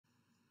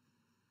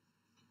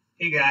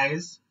Hey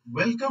guys,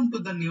 welcome to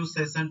the new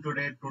session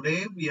today.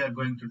 Today we are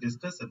going to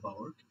discuss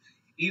about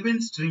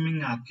event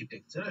streaming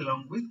architecture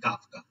along with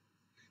Kafka.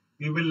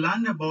 We will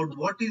learn about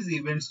what is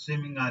event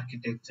streaming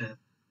architecture,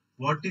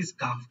 what is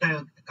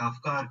Kafka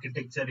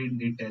architecture in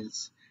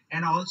details,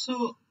 and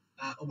also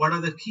what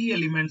are the key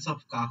elements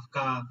of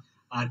Kafka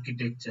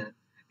architecture.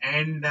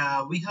 And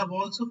we have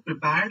also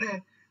prepared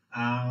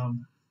a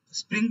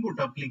Spring Boot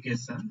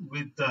application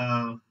with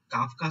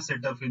Kafka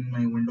setup in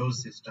my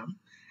Windows system.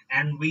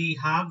 And we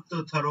have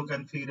the thorough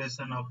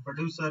configuration of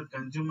producer,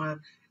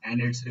 consumer,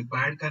 and its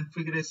required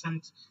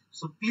configurations.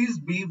 So please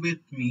be with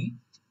me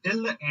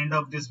till the end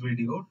of this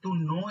video to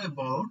know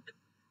about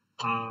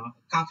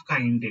Kafka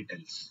in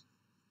details.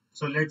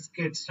 So let's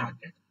get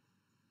started.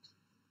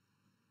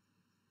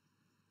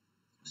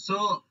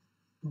 So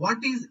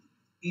what is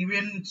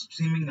event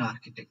streaming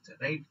architecture,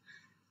 right?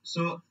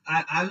 So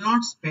I'll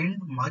not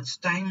spend much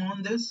time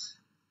on this.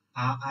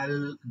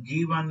 I'll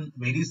give one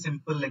very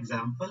simple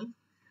example.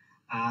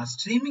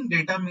 Streaming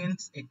data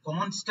means a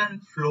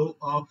constant flow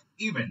of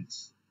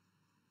events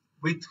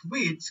with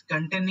which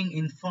containing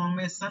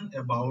information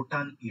about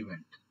an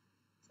event,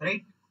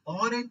 right?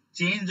 Or a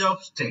change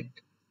of state,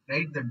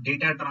 right? The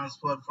data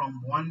transfer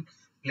from one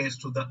place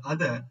to the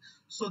other.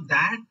 So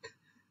that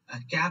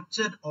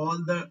capture all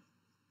the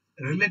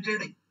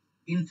related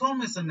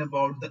information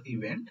about the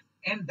event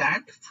and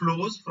that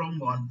flows from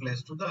one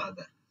place to the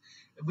other.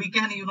 We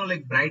can,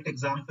 like bright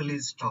example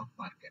is stock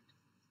market,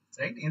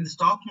 right? In the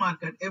stock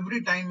market,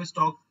 every time a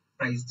stock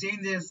price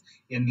changes,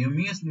 a new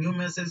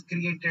message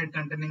created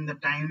containing the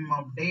time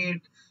of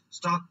date,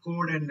 stock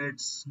code, and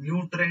its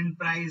new trend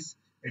price.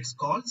 It's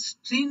called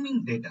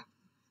streaming data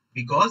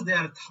because there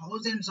are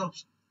thousands of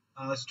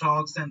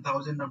stocks and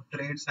thousands of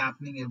trades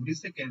happening every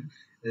second,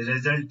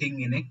 resulting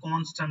in a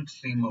constant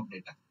stream of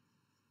data.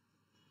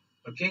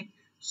 Okay,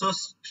 so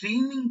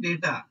streaming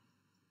data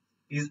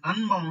is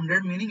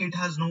unbounded, meaning it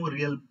has no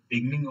real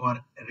beginning or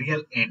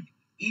real end.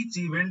 Each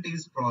event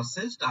is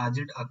processed as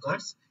it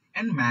occurs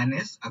and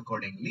managed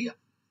according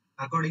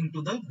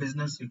to the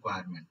business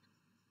requirement.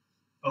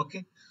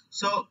 Okay,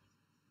 so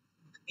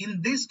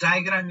in this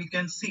diagram you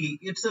can see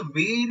it's a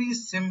very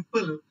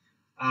simple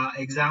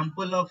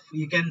example of,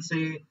 you can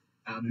say,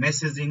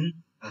 messaging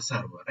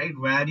server, right?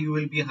 Where you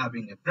will be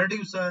having a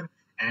producer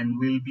and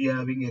will be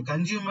having a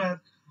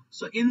consumer.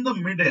 So in the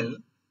middle,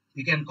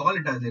 you can call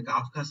it as a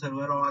Kafka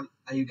server or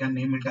you can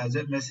name it as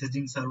a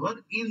messaging server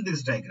in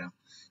this diagram.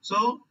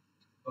 So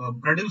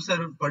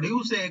producer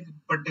produce a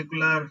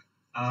particular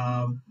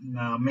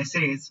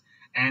message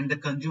and the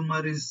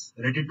consumer is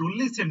ready to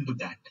listen to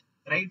that,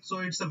 right? So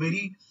it's a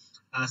very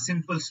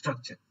simple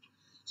structure.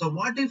 So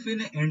what if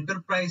in an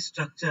enterprise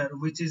structure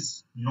which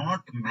is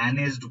not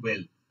managed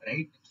well,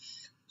 right?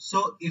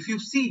 So if you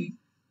see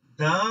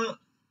the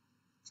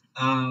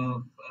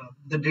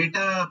the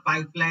data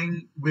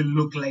pipeline will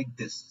look like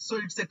this. So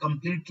it's a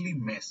completely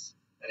mess,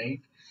 right?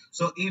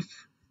 So if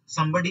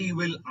somebody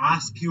will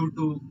ask you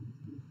to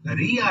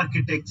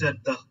re-architecture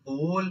the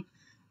whole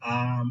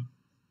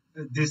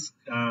this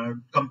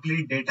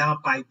complete data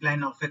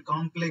pipeline of a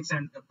complex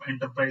and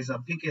enterprise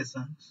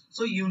application,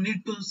 so you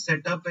need to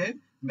set up a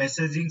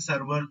messaging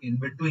server in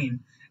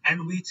between,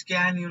 and which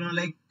can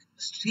like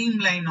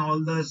streamline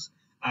all those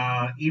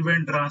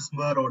event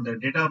transfer or the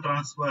data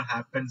transfer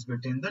happens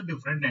between the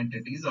different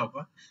entities of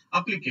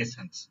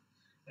applications,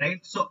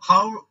 right? So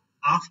how,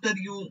 after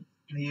you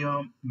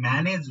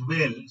manage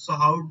well, so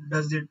how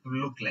does it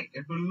look like?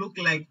 It will look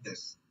like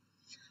this,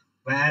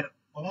 where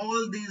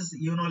all these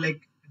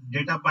like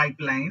data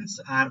pipelines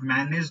are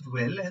managed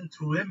well and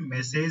through a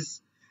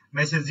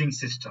messaging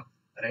system,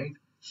 right?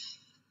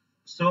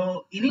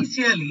 So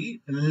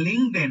initially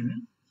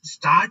LinkedIn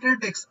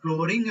started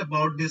exploring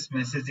about this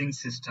messaging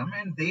system,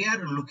 and they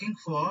are looking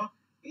for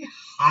a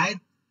high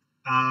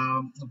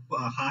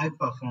high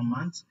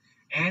performance,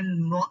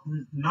 and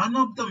none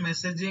of the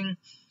messaging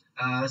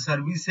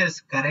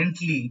services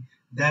currently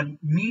that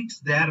meets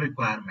their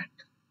requirement.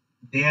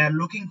 They are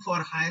looking for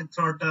high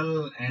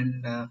throttle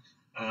and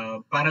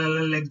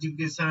parallel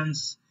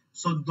executions.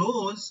 So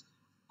those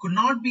could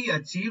not be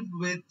achieved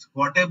with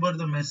whatever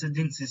the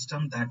messaging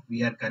system that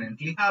we are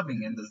currently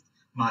having in the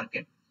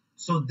market.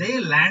 So they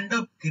land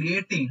up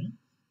creating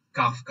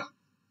Kafka.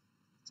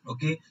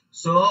 Okay,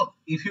 so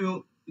if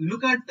you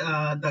look at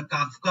the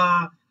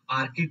Kafka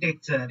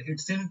architecture, it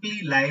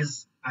simply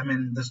lies, I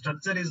mean, the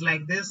structure is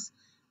like this.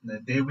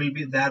 There will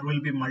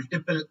be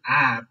multiple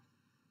apps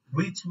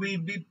which will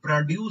be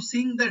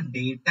producing the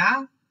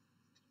data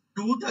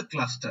to the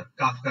cluster,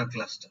 Kafka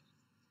cluster,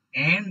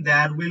 and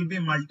there will be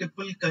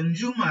multiple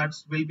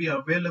consumers will be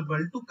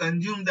available to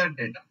consume that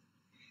data.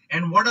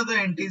 And what are the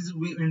entities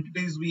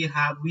we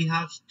have? We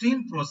have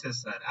stream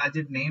processor, as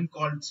its name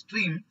called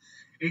stream.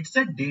 It's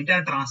a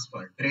data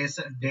transfer,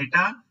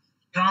 data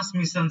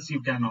transmissions.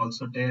 You can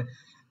also take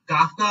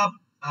Kafka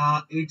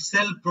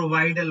itself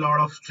provide a lot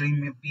of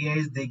stream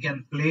APIs. They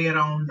can play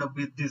around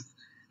with this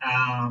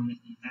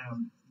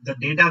the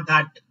data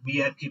that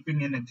we are keeping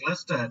in a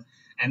cluster,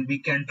 and we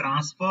can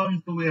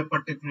transform to a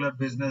particular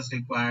business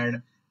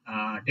required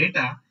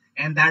data,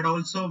 and that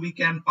also we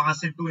can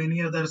pass it to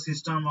any other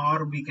system,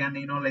 or we can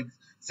like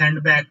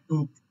send back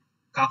to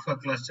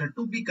Kafka cluster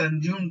to be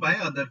consumed by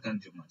other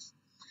consumers.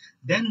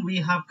 Then we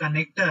have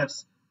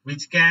connectors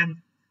which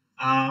can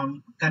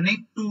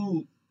connect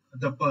to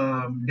the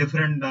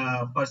different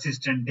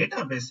persistent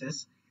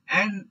databases,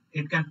 and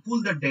it can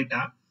pull the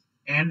data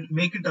and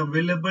make it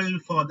available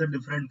for the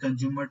different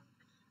consumer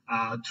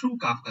through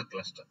Kafka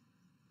cluster.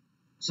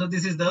 So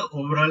this is the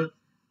overall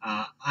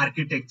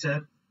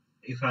architecture,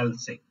 if I'll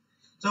say.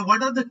 So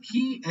what are the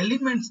key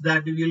elements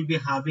that we will be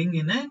having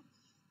in a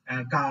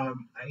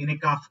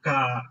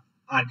Kafka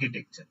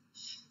architecture?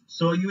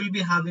 So you will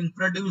be having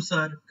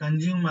producer,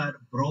 consumer,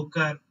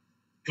 broker,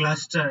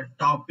 cluster,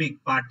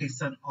 topic,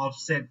 partition,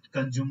 offset,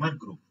 consumer,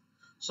 group.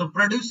 So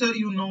producer,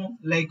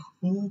 like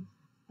who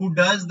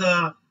does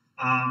the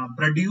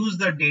produce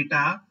the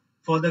data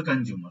for the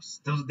consumers.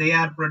 Those they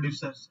are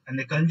producers, and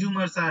the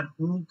consumers are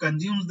who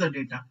consumes the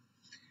data.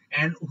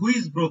 And who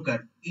is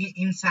broker?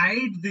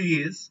 Inside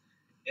this,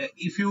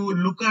 if you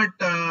look at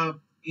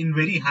in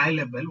very high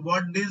level,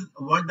 what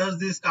does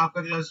this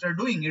Kafka cluster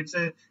doing? It's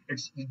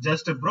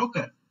just a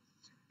broker.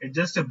 It's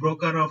just a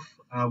broker of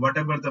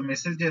whatever the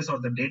messages or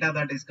the data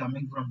that is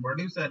coming from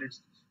producer.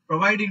 It's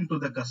providing to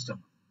the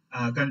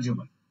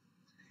consumer.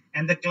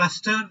 And the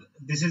cluster,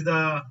 this is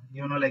the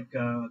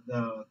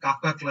the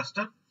Kafka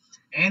cluster,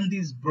 and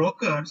these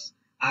brokers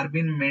are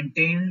being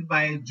maintained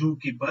by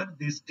Zookeeper.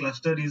 This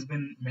cluster is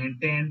been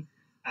maintained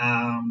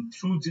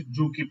through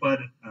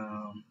Zookeeper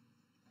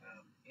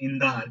in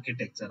the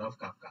architecture of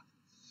Kafka.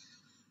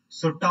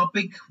 So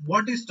topic,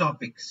 what is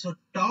topic? So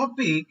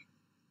topic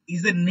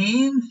is a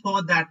name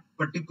for that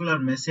particular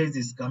message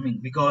is coming,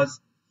 because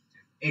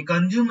a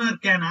consumer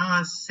can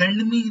ask, send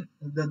me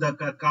the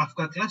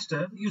Kafka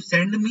cluster, you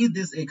send me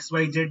this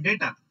XYZ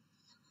data.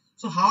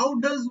 So how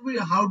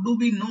do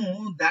we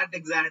know that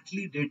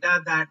exactly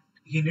data that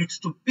he needs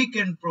to pick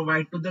and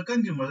provide to the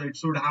consumer? It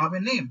should have a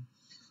name.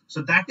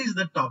 So that is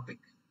the topic.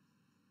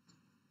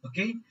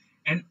 Okay.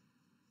 And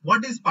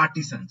what is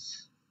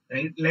partitions?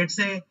 Right? Let's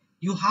say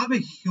you have a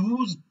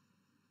huge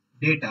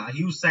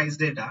size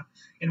data,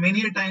 and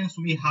many times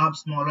we have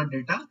smaller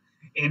data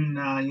in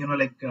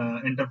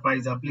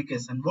enterprise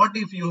application. What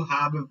if you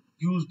have a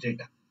huge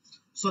data?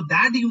 So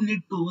that you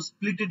need to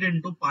split it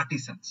into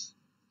partitions,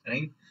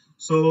 right?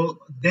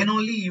 So then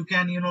only you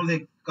can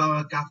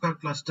Kafka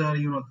cluster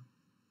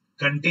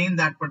contain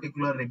that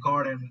particular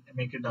record and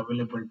make it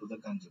available to the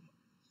consumer.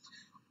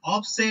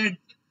 Offset,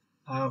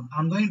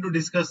 I'm going to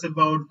discuss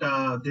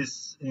about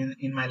this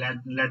in my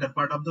latter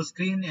part of the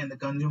screen, and the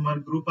consumer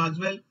group as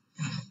well.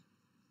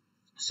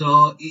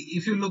 So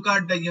if you look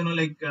at the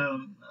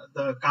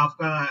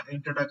Kafka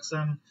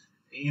introduction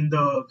in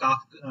the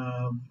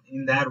Kafka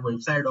in their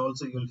website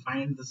also, you'll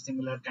find the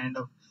similar kind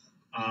of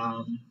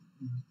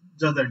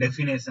just the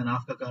definition.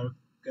 After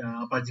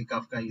Apache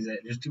Kafka is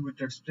a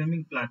distributed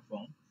streaming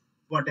platform.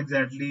 What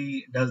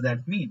exactly does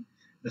that mean?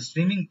 The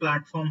streaming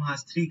platform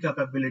has three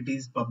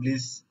capabilities: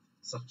 publish,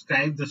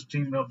 subscribe the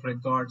stream of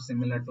record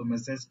similar to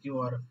message queue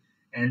or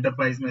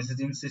enterprise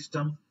messaging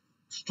system,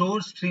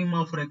 store stream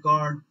of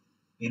record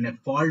in a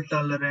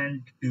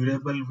fault-tolerant,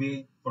 durable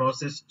way,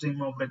 process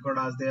stream of record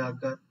as they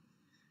occur.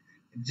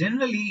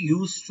 Generally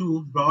used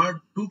to broad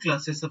two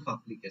classes of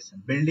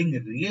application: building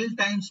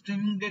real-time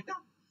streaming data,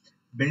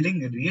 building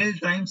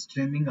real-time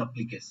streaming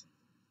application.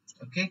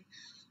 Okay,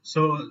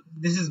 so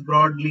this is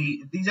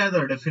broadly, these are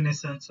the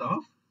definitions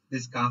of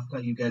this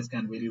Kafka. You guys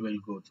can very well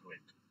go through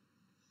it.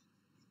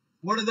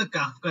 What are the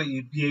Kafka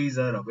APIs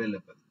are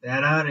available?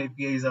 There are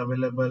APIs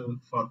available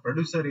for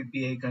producer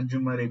API,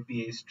 consumer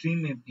API,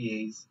 stream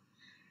APIs,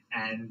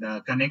 and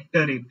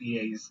connector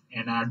APIs,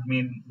 and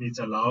admin, which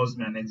allows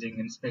managing,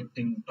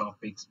 inspecting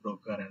topics,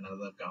 broker, and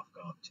other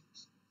Kafka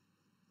objects.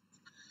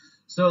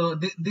 So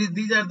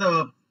these are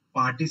the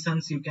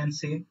partitions, you can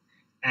say.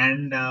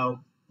 And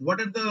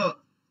what are the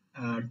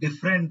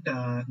different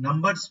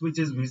numbers which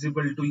is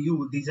visible to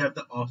you? These are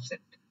the offset,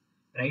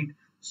 right?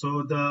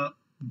 So the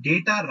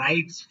data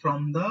writes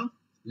from the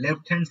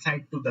left hand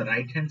side to the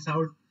right hand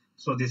side.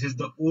 So this is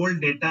the old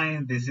data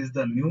and this is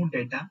the new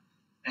data,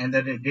 and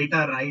the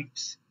data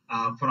writes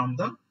from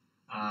the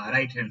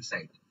right hand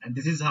side, and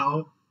this is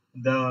how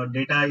the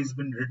data has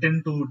been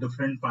written to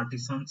different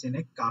partitions in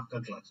a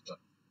Kafka cluster.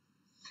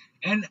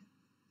 And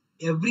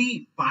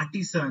every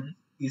partition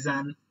is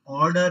an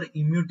order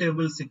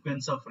immutable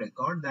sequence of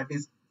record that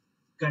is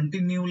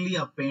continually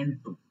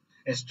append to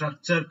a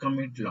structure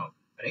commit log,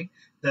 right?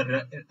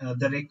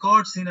 The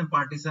records in a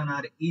partition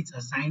are each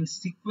assigned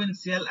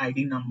sequential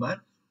ID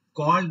number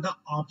called the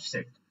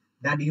offset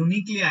that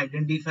uniquely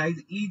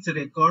identifies each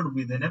record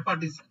within a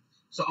partition.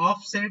 So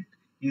offset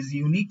is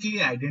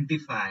uniquely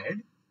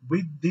identified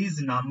with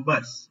these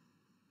numbers.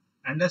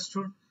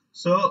 Understood?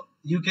 So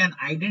you can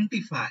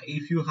identify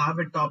if you have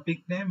a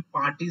topic name,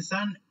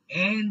 partition,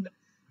 and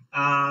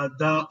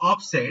the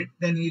offset,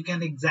 then you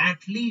can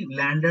exactly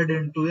land it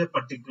into a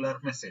particular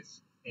message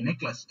in a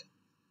cluster.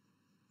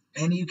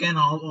 And you can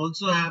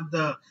also have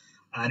the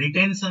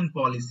retention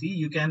policy.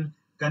 You can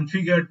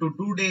configure to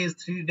 2 days,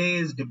 3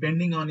 days,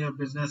 depending on your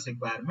business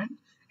requirement.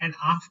 And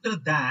after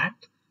that,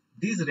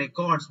 these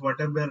records,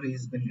 whatever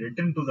is been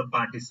written to the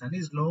partition,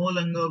 is no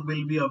longer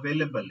will be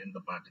available in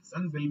the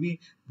partition, will be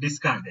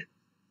discarded.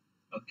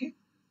 Okay.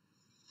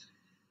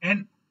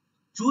 And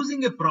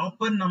choosing a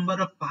proper number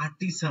of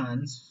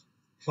partitions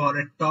for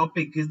a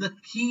topic is the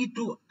key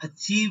to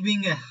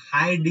achieving a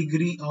high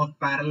degree of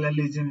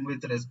parallelism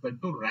with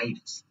respect to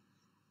rights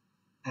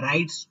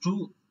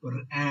to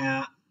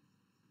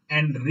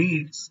and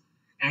reads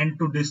and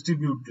to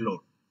distribute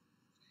load.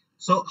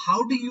 So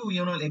how do you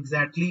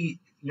exactly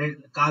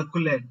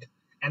calculate?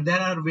 And there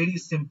are very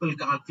simple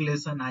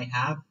calculation I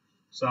have.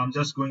 So I'm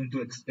just going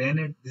to explain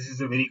it. This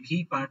is a very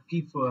key part,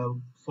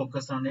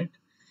 focus on it.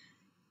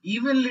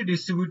 Evenly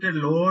distributed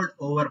load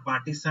over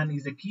partition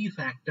is a key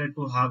factor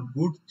to have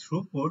good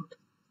throughput.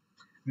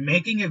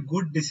 Making a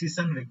good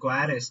decision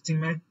requires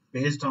estimate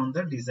based on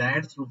the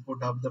desired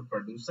throughput of the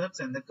producers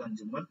and the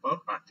consumer per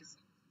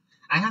partition.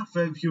 I have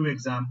a few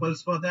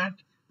examples for that.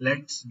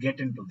 Let's get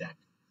into that.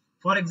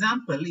 For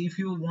example, if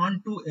you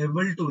want to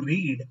able to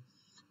read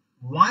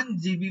 1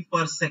 GB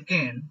per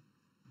second,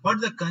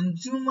 but the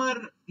consumer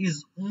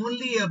is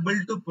only able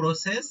to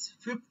process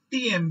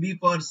 50 MB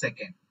per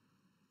second,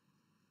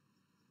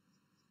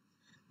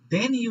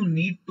 then you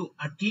need to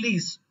at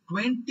least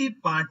 20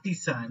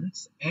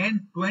 partitions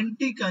and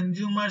 20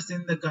 consumers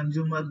in the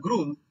consumer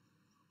group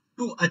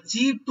to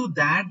achieve to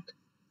that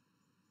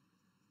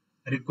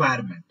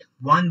requirement,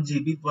 1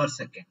 GB per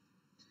second.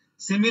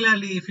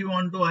 Similarly, if you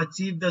want to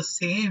achieve the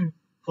same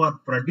for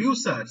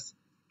producers,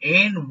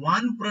 and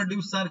one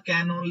producer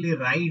can only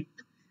write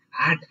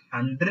at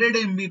 100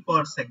 MB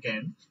per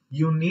second,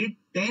 you need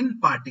 10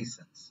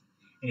 partitions.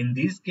 In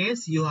this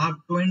case, you have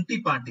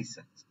 20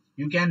 partitions.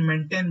 You can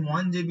maintain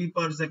 1 GB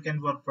per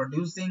second for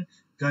producing,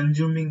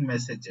 consuming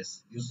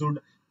messages. You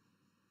should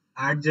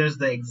adjust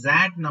the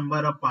exact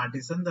number of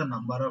partitions, the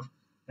number of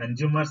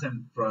consumers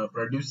and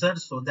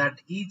producers, so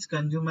that each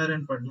consumer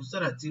and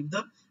producer achieve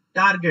the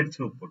target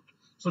throughput.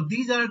 So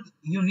these are,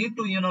 you need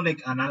to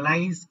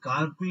analyze,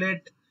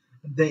 calculate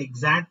the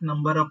exact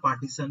number of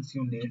partitions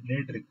you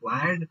need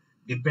required,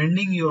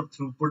 depending your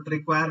throughput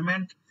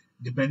requirement,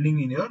 depending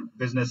in your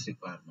business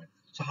requirement.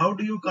 So how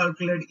do you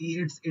calculate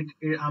it?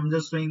 I'm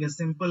just showing a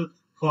simple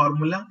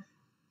formula.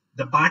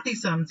 The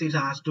partitions, it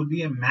has to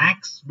be a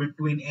max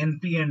between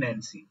NP and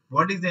NC.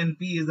 What is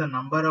NP? Is the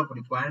number of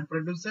required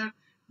producer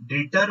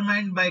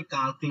determined by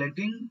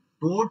calculating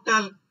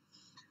total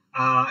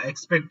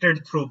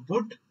expected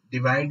throughput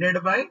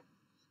divided by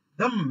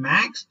the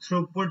max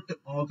throughput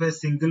of a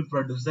single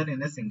producer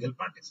in a single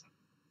partition.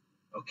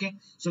 Okay,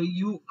 so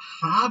you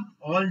have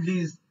all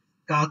these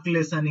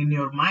calculation in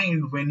your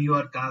mind when you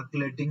are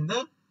calculating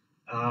the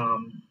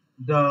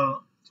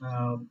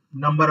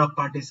number of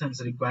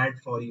partitions required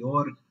for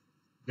your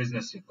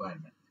business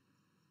requirement.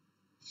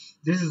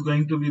 This is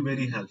going to be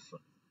very helpful.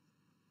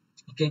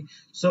 Okay,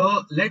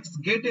 so let's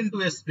get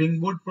into a Spring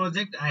Boot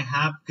project. I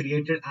have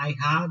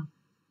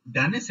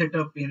done a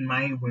setup in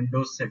my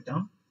Windows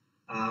setup,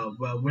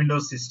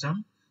 Windows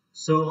system.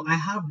 So I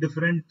have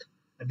different.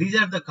 These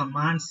are the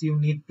commands you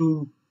need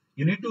to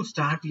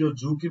start your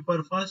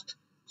Zookeeper first.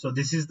 So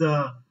this is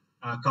the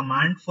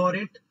command for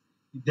it.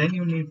 Then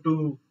you need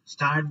to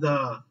start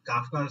the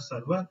Kafka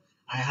server.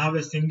 I have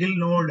a single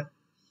node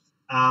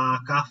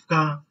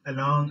Kafka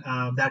along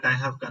that I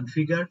have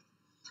configured.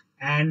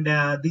 And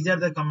these are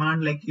the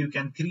command, like you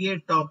can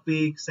create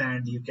topics,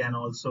 and you can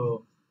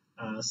also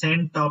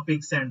send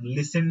topics and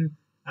listen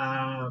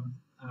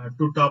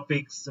to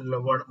topics,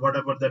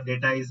 whatever the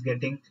data is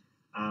getting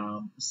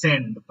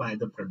sent by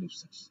the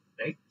producers,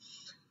 right?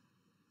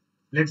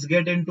 Let's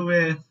get into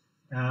a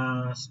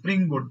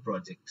Spring Boot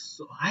project.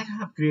 So I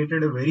have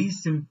created a very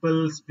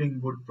simple Spring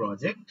Boot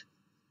project.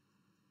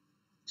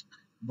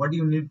 What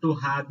you need to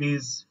have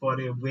is, for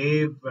a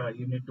wave,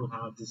 you need to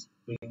have this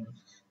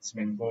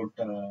Spring Boot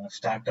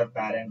starter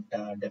parent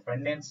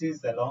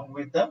dependencies along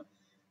with the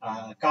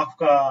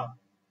Kafka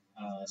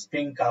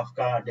Spring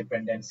Kafka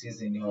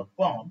dependencies in your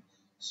form,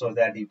 so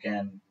that you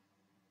can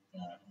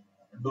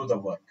do the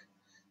work.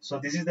 So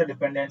this is the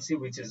dependency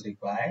which is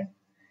required,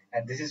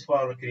 and this is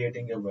for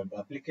creating a web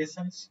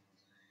applications.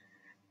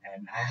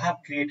 And I have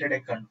created a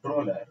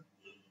controller.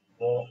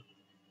 So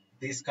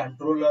this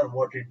controller,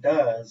 what it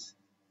does,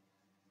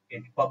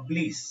 it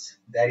publishes.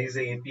 There is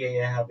a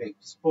API I have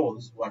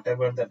exposed.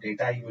 Whatever the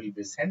data you will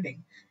be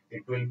sending,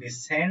 it will be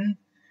sent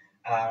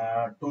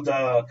to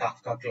the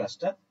Kafka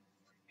cluster.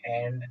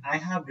 And I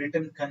have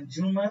written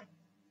consumer.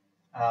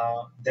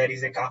 There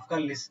is a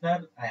Kafka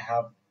listener I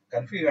have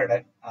configured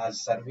it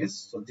as service.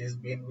 So this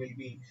bin will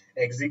be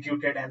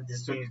executed, and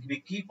this will be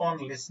keep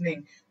on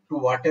listening to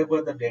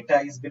whatever the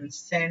data is been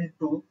sent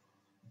to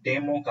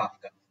demo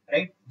Kafka,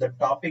 right? The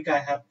topic I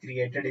have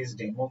created is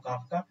demo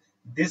Kafka.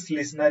 This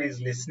listener is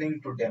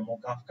listening to demo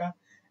Kafka,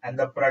 and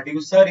the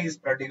producer is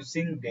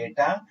producing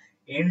data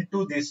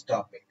into this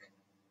topic,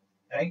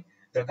 right?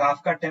 The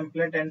Kafka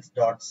template and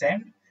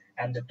 .send,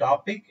 and the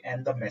topic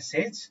and the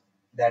message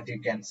that you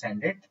can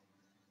send it.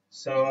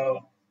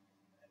 So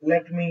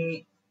let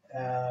me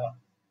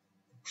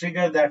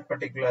trigger that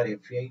particular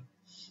API.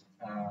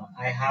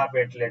 I have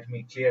it. Let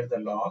me clear the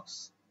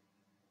logs.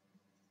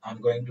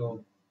 I'm going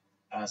to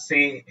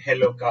say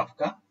hello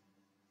Kafka.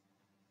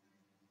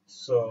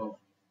 So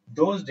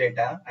those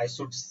data I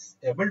should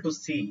able to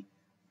see.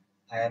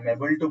 I am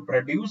able to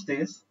produce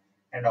this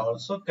and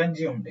also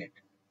consume it,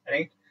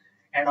 right?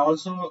 And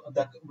also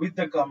the with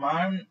the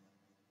command,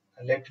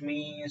 let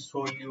me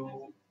show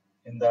you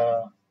in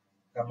the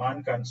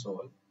command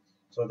console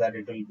so that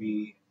it will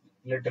be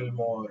little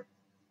more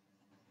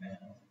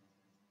uh,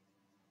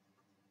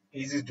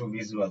 easy to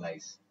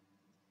visualize.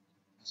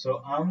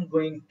 So I'm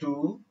going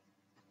to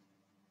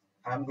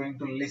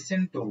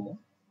listen to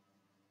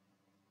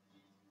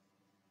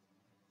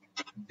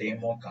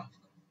demo Kafka.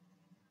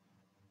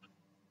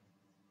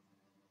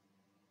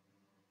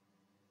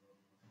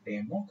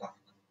 Demo Kafka.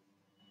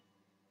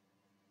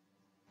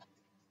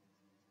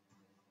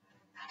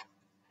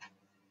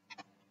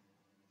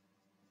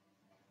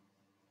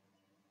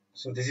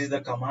 So this is the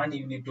command.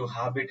 You need to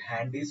have it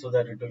handy so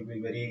that it will be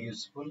very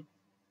useful.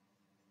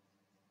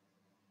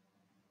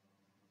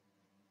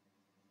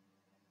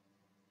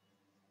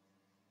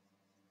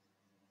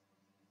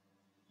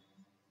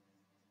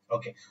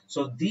 Okay,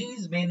 so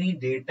these many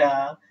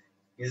data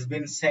is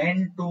been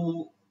sent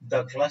to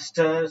the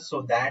cluster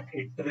so that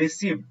it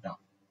received now.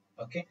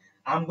 Okay,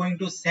 I'm going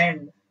to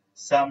send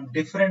some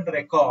different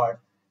record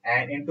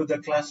and into the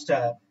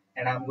cluster,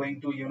 and I'm going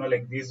to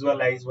like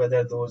visualize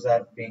whether those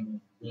are being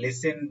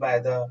listened by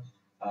the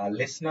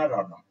listener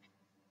or not.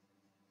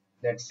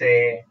 Let's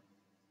say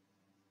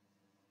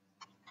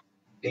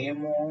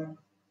demo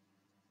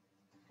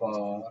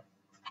for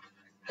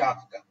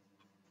Kafka.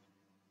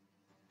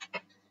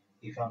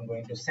 If I'm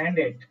going to send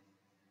it,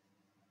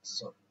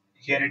 so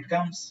here it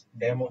comes,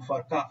 demo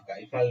for Kafka.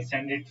 If I'll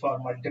send it for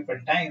multiple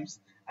times,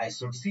 I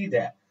should see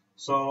that.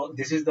 So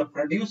this is the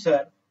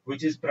producer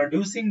which is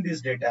producing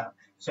this data.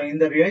 So in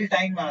the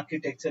real-time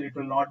architecture, it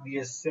will not be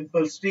a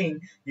simple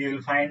string. You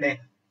will find a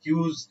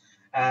huge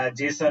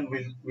JSON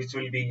which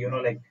will be,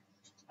 like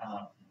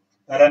uh,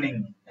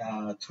 running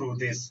through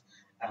this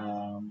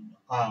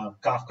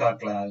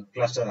Kafka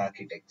cluster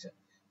architecture.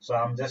 So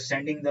I'm just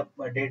sending the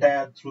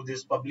data through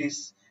this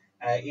publish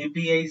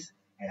APIs,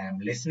 and I'm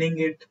listening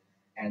it.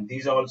 And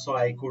these also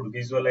I could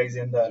visualize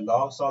in the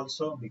logs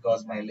also,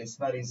 because my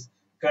listener is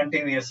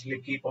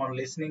continuously keep on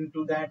listening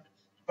to that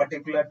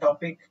particular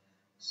topic.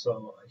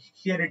 So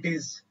here it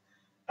is,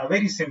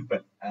 very simple.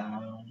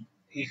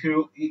 If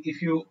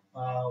you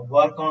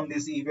work on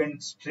this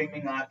event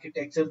streaming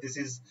architecture, this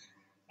is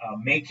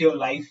make your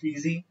life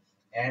easy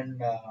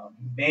and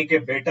make a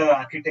better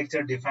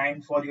architecture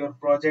defined for your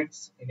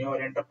projects in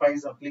your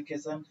enterprise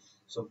application.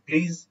 So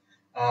please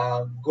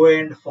go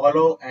and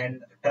follow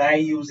and try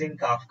using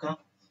Kafka.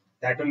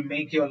 That will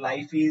make your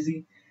life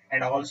easy,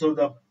 and also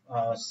the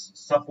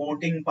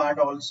supporting part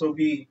also will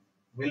be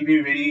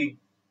very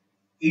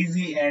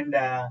easy, and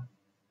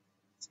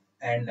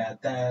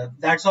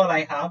that's all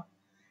I have.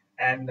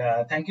 And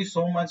thank you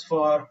so much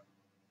for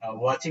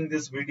watching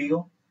this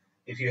video.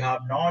 If you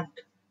have not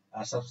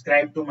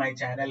subscribed to my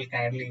channel,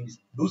 kindly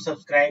do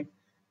subscribe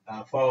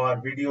for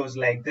videos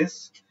like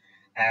this.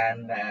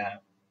 And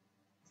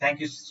thank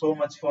you so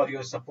much for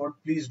your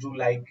support. Please do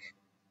like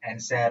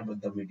and share with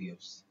the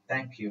videos.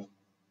 Thank you.